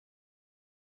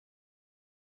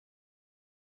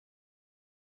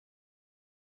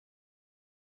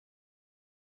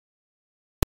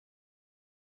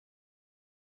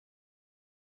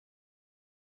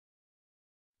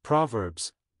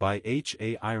Proverbs, by H.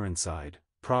 A. Ironside,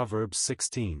 Proverbs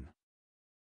 16.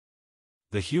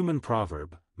 The human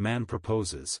proverb, man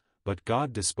proposes, but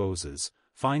God disposes,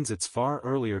 finds its far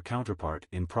earlier counterpart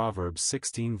in Proverbs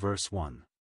 16 verse 1.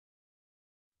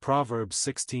 Proverbs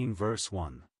 16 verse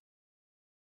 1.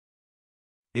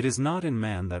 It is not in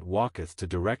man that walketh to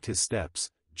direct his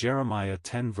steps, Jeremiah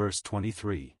 10 verse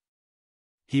 23.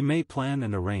 He may plan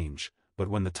and arrange, but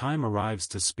when the time arrives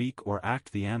to speak or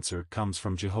act, the answer comes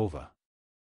from Jehovah.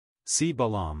 See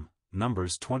Balaam,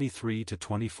 Numbers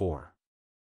 23-24.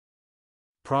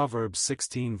 Proverbs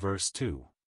 16 verse 2.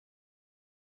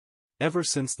 Ever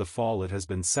since the fall it has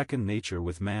been second nature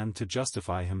with man to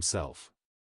justify himself.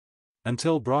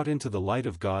 Until brought into the light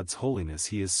of God's holiness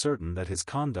he is certain that his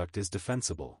conduct is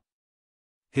defensible.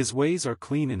 His ways are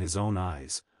clean in his own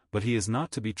eyes, but he is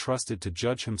not to be trusted to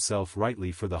judge himself rightly,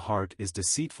 for the heart is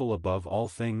deceitful above all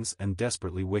things and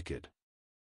desperately wicked.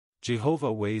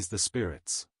 Jehovah weighs the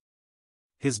spirits.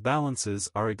 His balances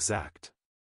are exact.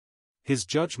 His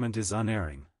judgment is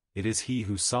unerring. It is he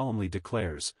who solemnly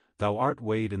declares, "Thou art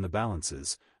weighed in the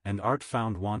balances, and art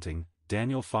found wanting,"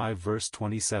 Daniel 5 verse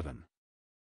 27.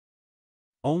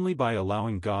 Only by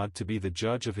allowing God to be the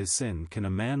judge of his sin can a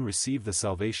man receive the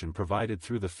salvation provided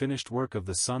through the finished work of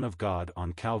the Son of God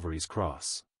on Calvary's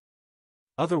cross.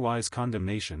 Otherwise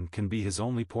condemnation can be his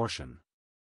only portion.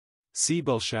 See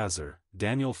Belshazzar,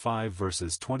 Daniel 5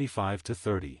 verses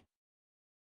 25-30.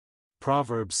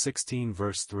 Proverbs 16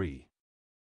 verse 3.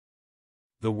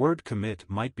 The word commit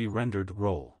might be rendered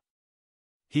roll.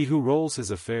 He who rolls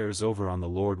his affairs over on the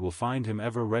Lord will find him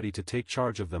ever ready to take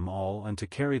charge of them all and to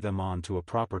carry them on to a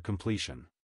proper completion.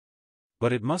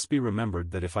 But it must be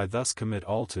remembered that if I thus commit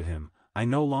all to him, I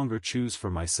no longer choose for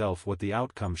myself what the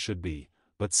outcome should be,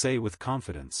 but say with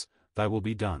confidence, "Thy will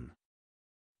be done."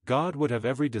 God would have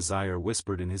every desire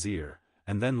whispered in his ear,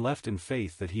 and then left in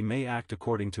faith that he may act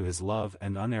according to his love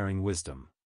and unerring wisdom.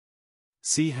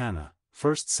 See Hannah,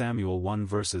 1 Samuel 1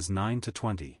 verses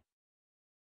 9-20.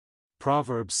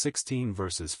 Proverbs 16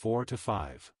 verses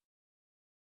 4-5.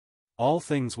 All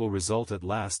things will result at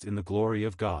last in the glory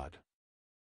of God.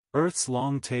 Earth's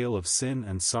long tale of sin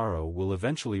and sorrow will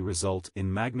eventually result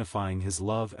in magnifying his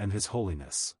love and his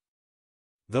holiness.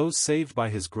 Those saved by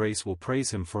his grace will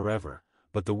praise him forever,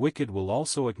 but the wicked will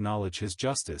also acknowledge his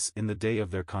justice in the day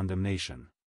of their condemnation.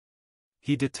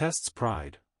 He detests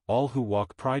pride. All who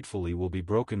walk pridefully will be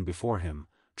broken before him,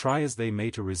 try as they may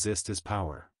to resist his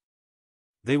power.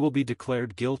 They will be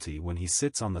declared guilty when he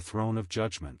sits on the throne of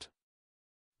judgment.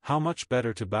 How much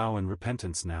better to bow in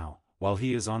repentance now, while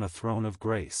he is on a throne of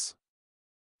grace.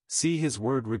 See his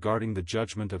word regarding the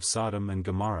judgment of Sodom and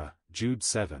Gomorrah, Jude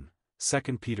 7,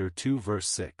 2 Peter 2 verse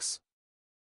 6.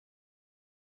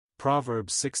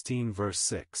 Proverbs 16 verse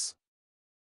 6.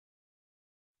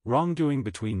 Wrongdoing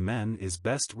between men is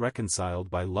best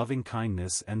reconciled by loving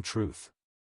kindness and truth.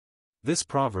 This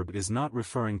proverb is not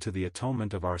referring to the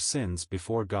atonement of our sins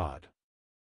before God.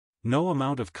 No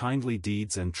amount of kindly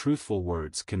deeds and truthful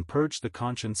words can purge the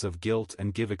conscience of guilt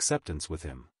and give acceptance with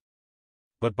him.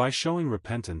 But by showing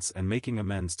repentance and making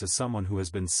amends to someone who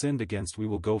has been sinned against, we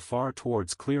will go far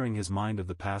towards clearing his mind of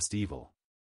the past evil.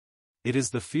 It is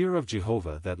the fear of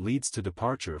Jehovah that leads to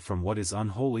departure from what is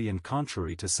unholy and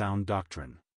contrary to sound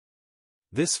doctrine.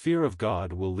 This fear of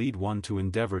God will lead one to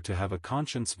endeavor to have a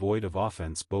conscience void of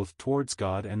offense both towards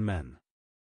God and men.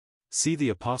 See the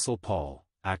Apostle Paul,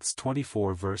 Acts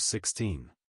 24 verse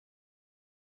 16.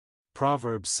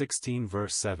 Proverbs 16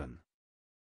 verse 7.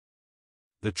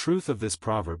 The truth of this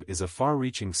proverb is a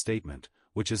far-reaching statement,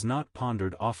 which is not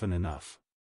pondered often enough.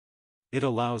 It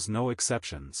allows no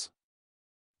exceptions.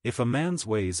 If a man's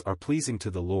ways are pleasing to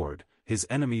the Lord, his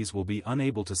enemies will be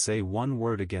unable to say one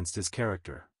word against his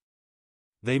character.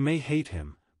 They may hate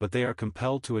him, but they are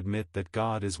compelled to admit that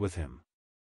God is with him.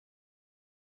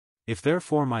 If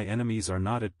therefore my enemies are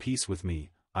not at peace with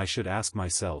me, I should ask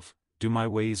myself, do my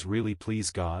ways really please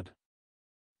God?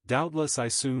 Doubtless I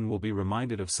soon will be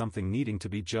reminded of something needing to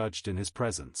be judged in his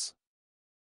presence.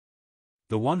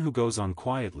 The one who goes on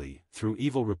quietly, through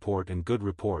evil report and good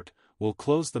report, will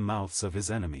close the mouths of his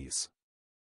enemies.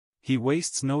 He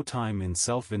wastes no time in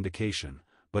self-vindication,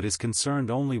 but is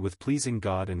concerned only with pleasing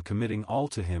God and committing all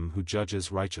to him who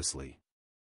judges righteously.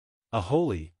 A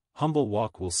holy, humble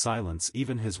walk will silence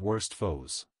even his worst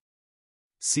foes.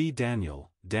 See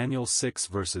Daniel 6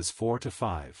 verses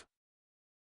 4-5.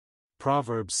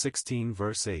 Proverbs 16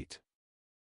 verse 8.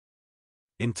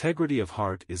 Integrity of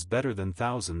heart is better than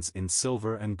thousands in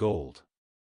silver and gold.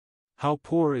 How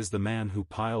poor is the man who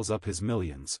piles up his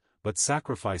millions, but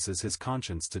sacrifices his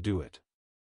conscience to do it.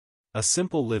 A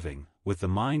simple living, with the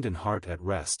mind and heart at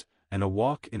rest, and a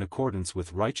walk in accordance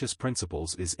with righteous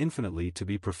principles is infinitely to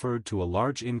be preferred to a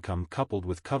large income coupled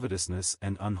with covetousness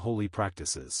and unholy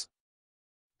practices.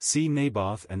 See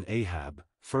Naboth and Ahab,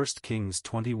 1 Kings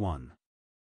 21.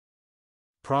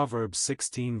 Proverbs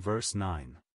 16 verse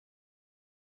 9.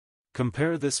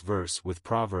 Compare this verse with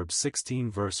Proverbs 16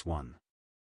 verse 1.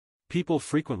 People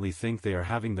frequently think they are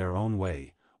having their own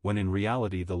way, when in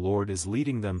reality the Lord is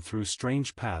leading them through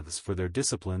strange paths for their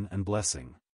discipline and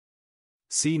blessing.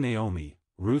 See Naomi,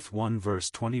 Ruth 1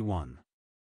 verse 21.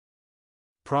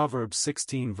 Proverbs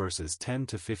 16 verses 10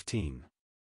 to 15.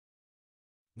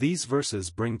 These verses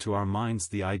bring to our minds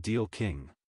the ideal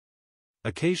king.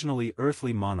 Occasionally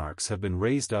earthly monarchs have been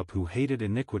raised up who hated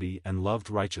iniquity and loved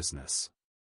righteousness.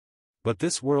 But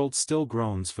this world still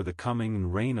groans for the coming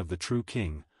and reign of the true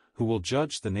king, who will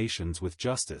judge the nations with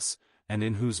justice, and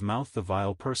in whose mouth the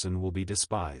vile person will be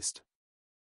despised.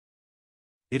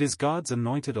 It is God's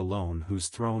anointed alone whose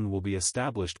throne will be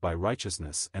established by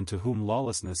righteousness and to whom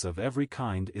lawlessness of every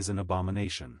kind is an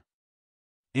abomination.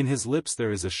 In his lips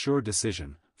there is a sure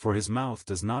decision, for his mouth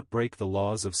does not break the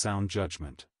laws of sound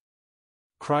judgment.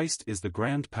 Christ is the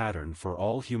grand pattern for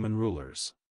all human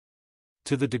rulers.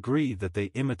 To the degree that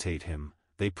they imitate him,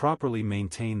 they properly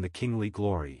maintain the kingly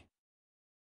glory.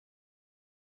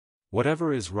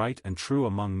 Whatever is right and true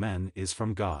among men is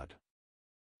from God.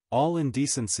 All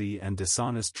indecency and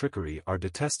dishonest trickery are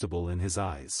detestable in his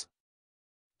eyes.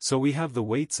 So we have the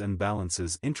weights and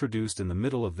balances introduced in the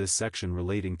middle of this section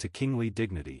relating to kingly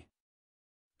dignity.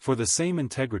 For the same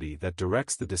integrity that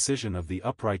directs the decision of the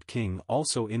upright king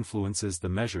also influences the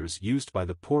measures used by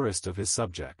the poorest of his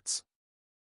subjects.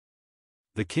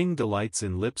 The king delights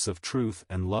in lips of truth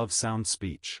and loves sound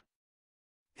speech.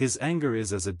 His anger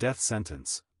is as a death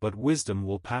sentence, but wisdom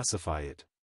will pacify it.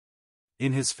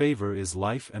 In his favor is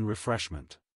life and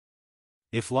refreshment.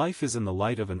 If life is in the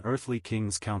light of an earthly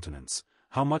king's countenance,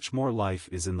 how much more life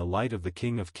is in the light of the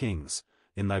King of Kings.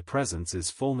 In thy presence is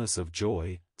fullness of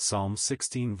joy, Psalm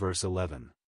 16 verse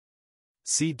 11.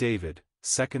 See David,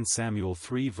 2 Samuel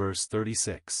 3 verse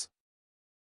 36.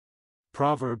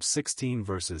 Proverbs 16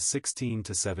 verses 16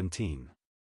 to 17.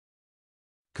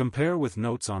 Compare with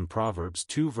notes on Proverbs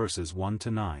 2 verses 1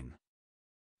 to 9.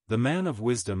 The man of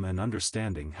wisdom and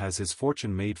understanding has his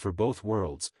fortune made for both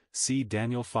worlds, see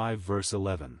Daniel 5 verse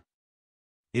 11.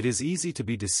 It is easy to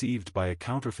be deceived by a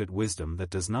counterfeit wisdom that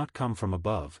does not come from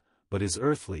above, but is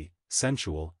earthly,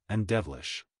 sensual, and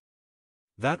devilish.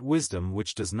 That wisdom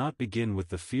which does not begin with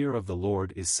the fear of the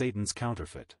Lord is Satan's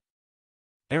counterfeit.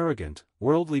 Arrogant,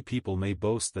 worldly people may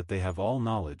boast that they have all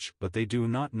knowledge, but they do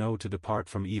not know to depart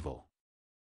from evil.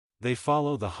 They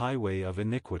follow the highway of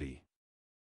iniquity.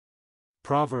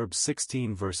 Proverbs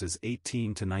 16 verses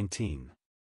 18 to 19.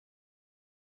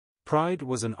 Pride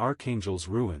was an archangel's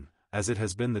ruin, as it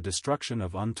has been the destruction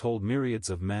of untold myriads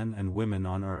of men and women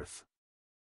on earth.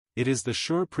 It is the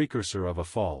sure precursor of a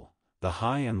fall. The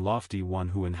high and lofty one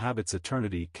who inhabits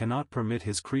eternity cannot permit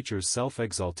his creatures'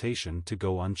 self-exaltation to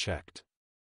go unchecked.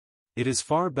 It is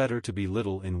far better to be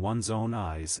little in one's own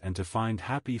eyes and to find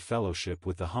happy fellowship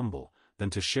with the humble, than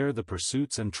to share the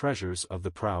pursuits and treasures of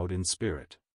the proud in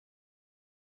spirit.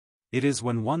 It is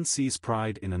when one sees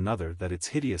pride in another that its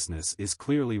hideousness is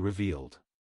clearly revealed.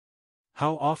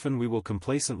 How often we will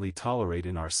complacently tolerate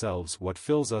in ourselves what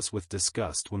fills us with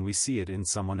disgust when we see it in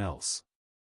someone else.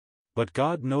 But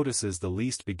God notices the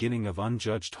least beginning of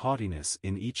unjudged haughtiness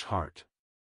in each heart.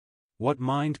 What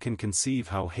mind can conceive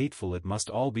how hateful it must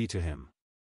all be to him?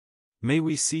 May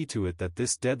we see to it that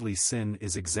this deadly sin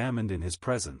is examined in his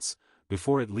presence,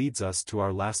 before it leads us to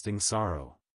our lasting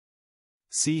sorrow.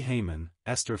 See Haman,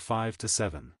 Esther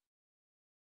 5-7.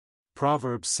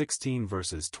 Proverbs 16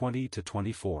 verses 20 to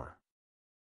 24.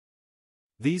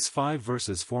 These 5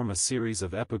 verses form a series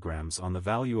of epigrams on the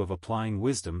value of applying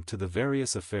wisdom to the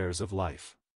various affairs of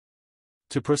life.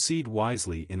 To proceed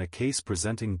wisely in a case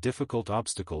presenting difficult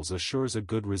obstacles assures a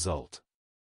good result.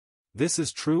 This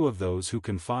is true of those who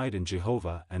confide in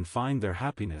Jehovah and find their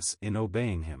happiness in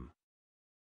obeying him.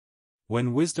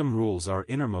 When wisdom rules our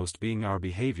innermost being, our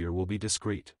behavior will be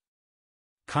discreet.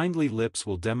 Kindly lips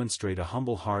will demonstrate a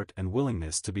humble heart and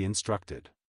willingness to be instructed.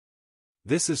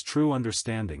 This is true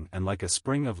understanding, and like a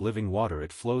spring of living water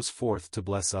it flows forth to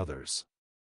bless others.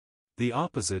 The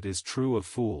opposite is true of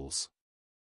fools.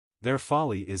 Their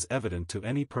folly is evident to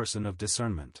any person of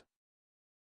discernment.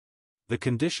 The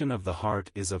condition of the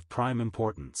heart is of prime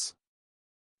importance.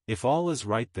 If all is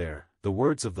right there, the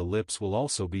words of the lips will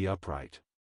also be upright.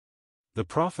 The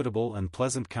profitable and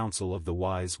pleasant counsel of the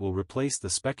wise will replace the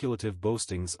speculative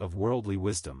boastings of worldly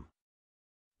wisdom.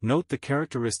 Note the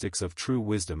characteristics of true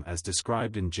wisdom as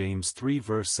described in James 3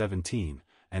 verse 17,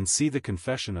 and see the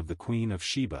confession of the Queen of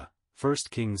Sheba, 1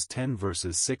 Kings 10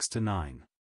 verses 6-9.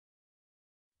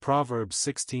 Proverbs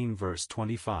 16 verse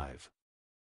 25.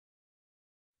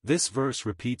 This verse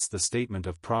repeats the statement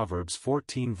of Proverbs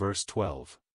 14 verse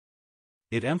 12.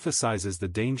 It emphasizes the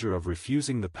danger of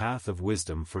refusing the path of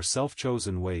wisdom for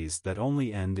self-chosen ways that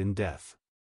only end in death.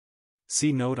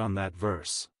 See note on that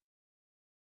verse.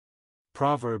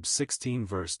 Proverbs 16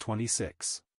 verse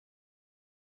 26.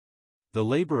 The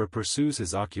laborer pursues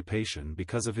his occupation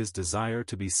because of his desire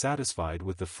to be satisfied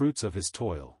with the fruits of his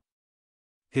toil.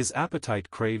 His appetite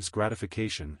craves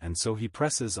gratification, and so he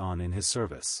presses on in his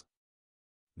service.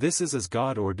 This is as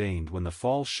God ordained when the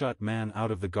fall shut man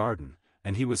out of the garden,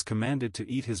 and he was commanded to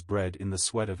eat his bread in the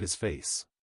sweat of his face.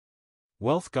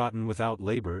 Wealth gotten without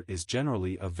labor is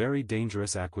generally a very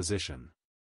dangerous acquisition.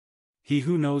 He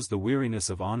who knows the weariness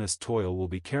of honest toil will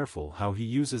be careful how he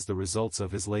uses the results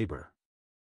of his labor.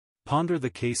 Ponder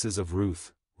the cases of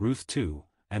Ruth, Ruth 2,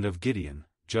 and of Gideon,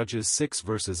 Judges 6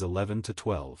 verses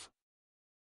 11-12.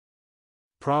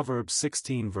 Proverbs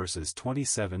 16 verses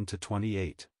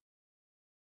 27-28.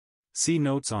 See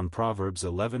notes on Proverbs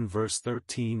 11 verse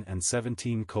 13 and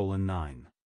 17:9.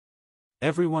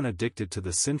 Everyone addicted to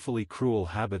the sinfully cruel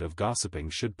habit of gossiping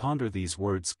should ponder these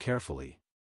words carefully.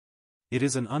 It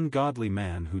is an ungodly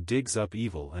man who digs up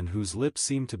evil and whose lips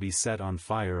seem to be set on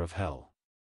fire of hell.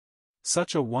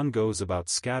 Such a one goes about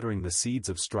scattering the seeds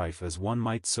of strife as one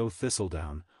might sow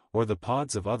thistledown, or the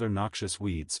pods of other noxious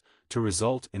weeds, to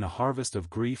result in a harvest of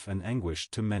grief and anguish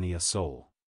to many a soul.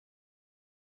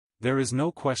 There is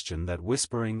no question that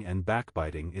whispering and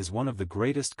backbiting is one of the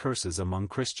greatest curses among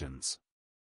Christians.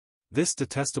 This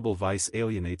detestable vice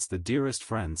alienates the dearest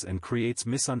friends and creates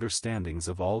misunderstandings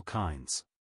of all kinds.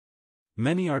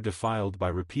 Many are defiled by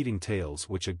repeating tales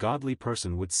which a godly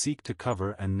person would seek to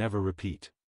cover and never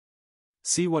repeat.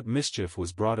 See what mischief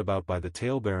was brought about by the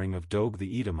talebearing of Doeg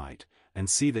the Edomite, and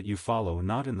see that you follow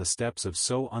not in the steps of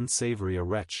so unsavory a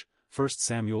wretch. 1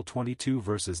 Samuel 22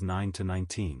 verses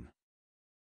 9-19.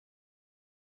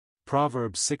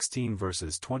 Proverbs 16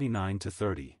 verses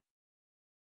 29-30.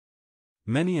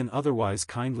 Many an otherwise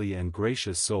kindly and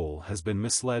gracious soul has been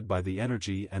misled by the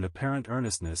energy and apparent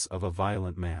earnestness of a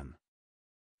violent man.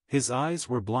 His eyes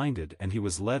were blinded and he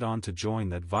was led on to join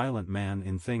that violent man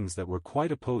in things that were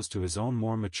quite opposed to his own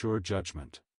more mature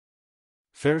judgment.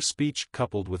 Fair speech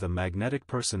coupled with a magnetic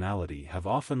personality have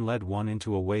often led one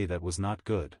into a way that was not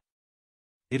good.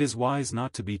 It is wise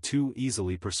not to be too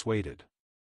easily persuaded.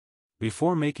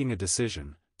 Before making a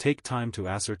decision, take time to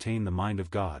ascertain the mind of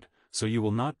God, so you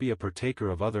will not be a partaker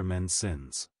of other men's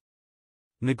sins.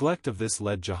 Neglect of this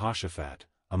led Jehoshaphat,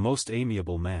 a most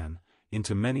amiable man,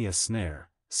 into many a snare.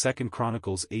 2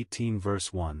 Chronicles 18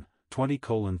 verse 1,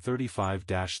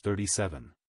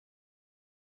 20:35-37.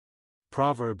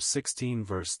 Proverbs 16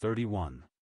 verse 31.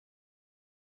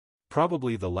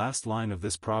 Probably the last line of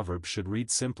this proverb should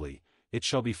read simply, "It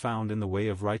shall be found in the way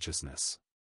of righteousness."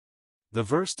 The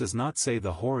verse does not say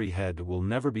the hoary head will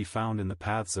never be found in the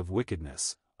paths of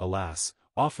wickedness. Alas,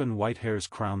 often white hairs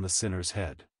crown the sinner's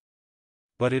head.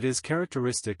 But it is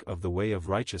characteristic of the way of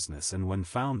righteousness, and when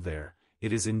found there,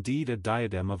 it is indeed a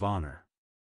diadem of honor.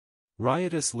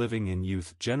 Riotous living in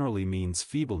youth generally means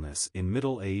feebleness in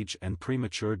middle age and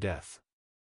premature death.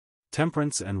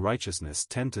 Temperance and righteousness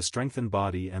tend to strengthen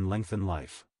body and lengthen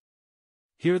life.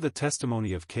 Hear the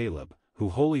testimony of Caleb, who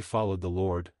wholly followed the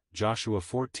Lord, Joshua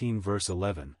 14 verse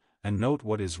 11, and note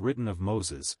what is written of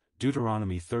Moses,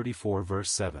 Deuteronomy 34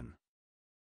 verse 7.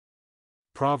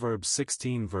 Proverbs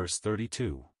 16 verse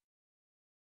 32.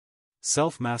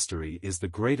 Self-mastery is the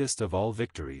greatest of all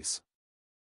victories.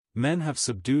 Men have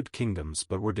subdued kingdoms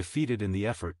but were defeated in the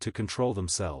effort to control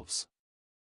themselves.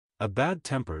 A bad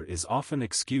temper is often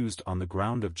excused on the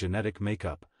ground of genetic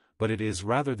makeup, but it is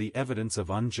rather the evidence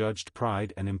of unjudged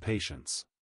pride and impatience.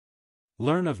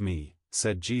 "Learn of me,"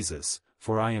 said Jesus,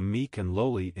 "for I am meek and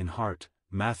lowly in heart."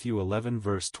 Matthew 11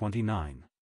 verse 29.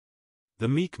 The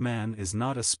meek man is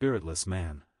not a spiritless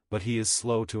man, but he is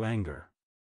slow to anger.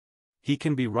 He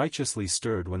can be righteously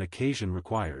stirred when occasion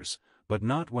requires, but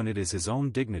not when it is his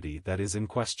own dignity that is in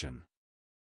question.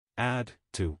 Add,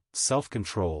 to,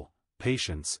 self-control,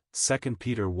 patience. 2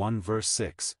 Peter 1 verse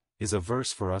 6, is a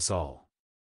verse for us all.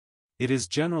 It is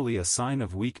generally a sign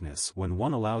of weakness when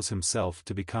one allows himself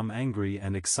to become angry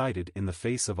and excited in the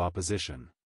face of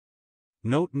opposition.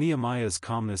 Note Nehemiah's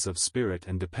calmness of spirit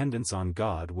and dependence on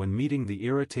God when meeting the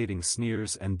irritating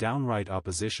sneers and downright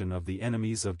opposition of the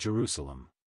enemies of Jerusalem.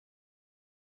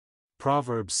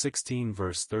 Proverbs 16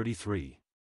 verse 33.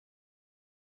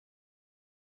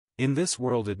 In this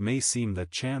world it may seem that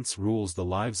chance rules the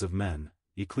lives of men,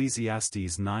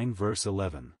 Ecclesiastes 9 verse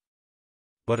 11.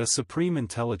 But a supreme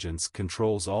intelligence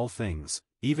controls all things,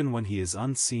 even when he is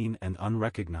unseen and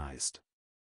unrecognized.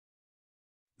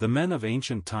 The men of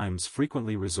ancient times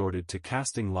frequently resorted to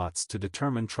casting lots to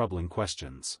determine troubling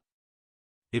questions.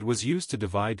 It was used to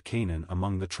divide Canaan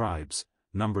among the tribes,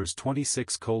 Numbers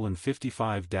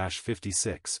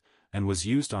 26:55-56, and was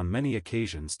used on many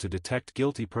occasions to detect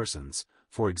guilty persons,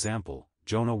 for example,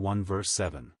 Jonah 1 verse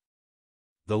 7.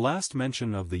 The last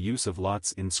mention of the use of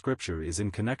lots in Scripture is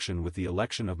in connection with the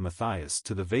election of Matthias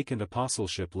to the vacant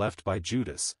apostleship left by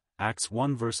Judas, Acts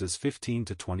 1 verses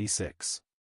 15-26.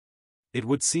 It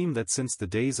would seem that since the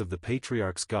days of the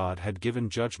patriarchs God had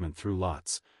given judgment through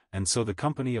lots, and so the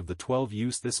company of the 12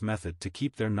 used this method to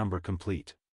keep their number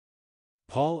complete.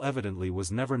 Paul evidently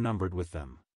was never numbered with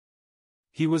them.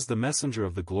 He was the messenger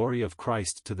of the glory of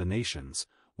Christ to the nations,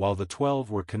 while the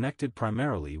 12 were connected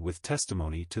primarily with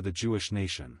testimony to the Jewish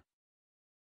nation.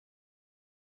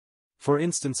 For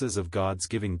instances of God's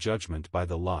giving judgment by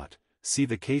the lot, see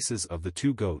the cases of the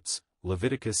 2 goats,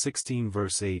 Leviticus 16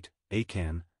 verse 8,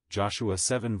 Achan, Joshua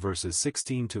 7 verses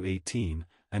 16-18,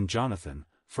 and Jonathan,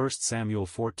 1 Samuel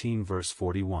 14 verse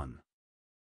 41.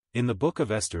 In the book of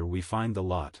Esther we find the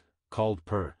lot, called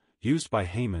Pur, used by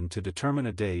Haman to determine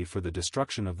a day for the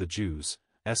destruction of the Jews,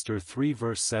 Esther 3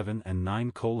 verse 7 and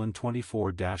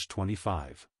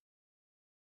 9:24-25.